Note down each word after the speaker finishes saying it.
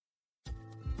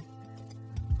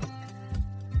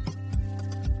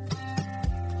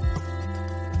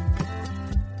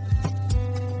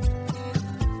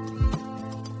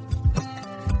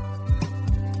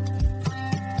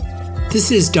This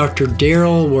is Dr.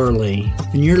 Daryl Worley,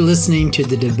 and you're listening to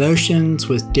the Devotions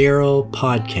with Daryl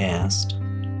podcast.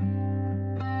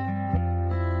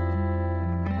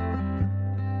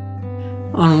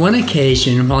 On one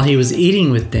occasion, while he was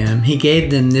eating with them, he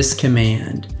gave them this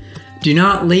command: "Do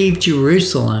not leave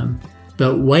Jerusalem,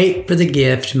 but wait for the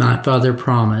gift my Father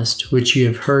promised, which you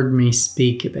have heard me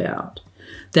speak about."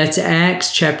 That's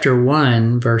Acts chapter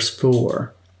 1, verse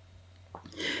 4.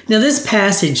 Now, this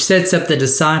passage sets up the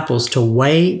disciples to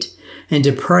wait and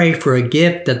to pray for a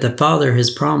gift that the Father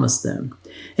has promised them.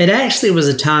 It actually was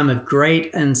a time of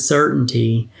great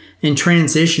uncertainty and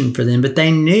transition for them, but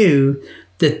they knew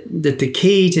that the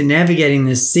key to navigating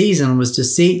this season was to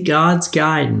seek God's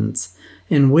guidance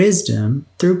and wisdom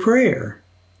through prayer.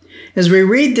 As we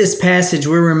read this passage,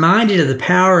 we're reminded of the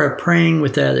power of praying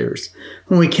with others.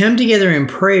 When we come together in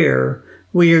prayer,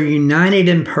 we are united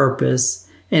in purpose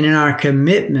and in our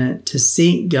commitment to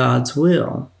seek God's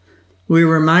will. We're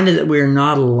reminded that we are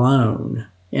not alone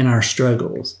in our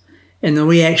struggles, and that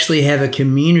we actually have a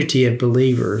community of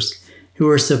believers who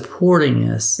are supporting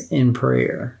us in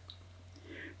prayer.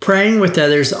 Praying with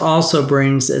others also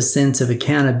brings a sense of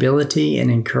accountability and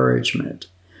encouragement.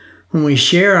 When we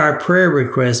share our prayer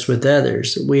requests with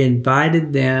others, we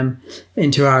invited them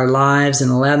into our lives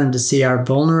and allow them to see our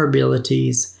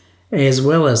vulnerabilities as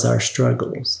well as our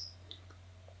struggles.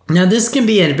 Now, this can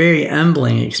be a very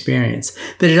humbling experience,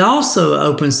 but it also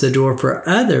opens the door for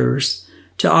others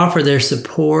to offer their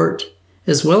support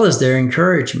as well as their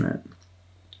encouragement.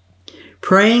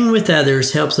 Praying with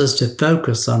others helps us to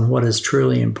focus on what is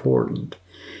truly important.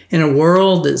 In a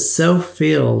world that's so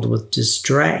filled with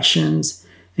distractions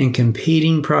and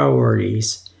competing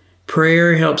priorities,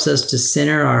 prayer helps us to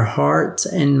center our hearts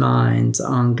and minds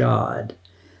on God.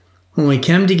 When we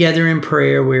come together in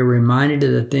prayer, we're reminded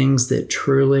of the things that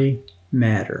truly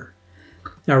matter: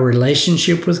 our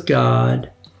relationship with God,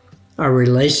 our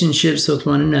relationships with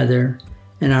one another,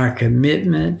 and our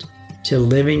commitment to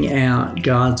living out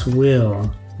God's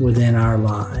will within our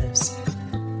lives.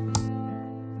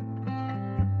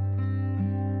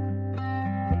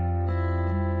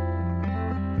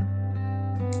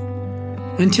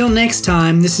 Until next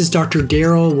time, this is Dr.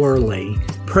 Daryl Worley,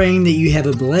 praying that you have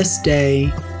a blessed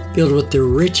day filled with the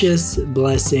richest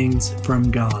blessings from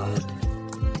God.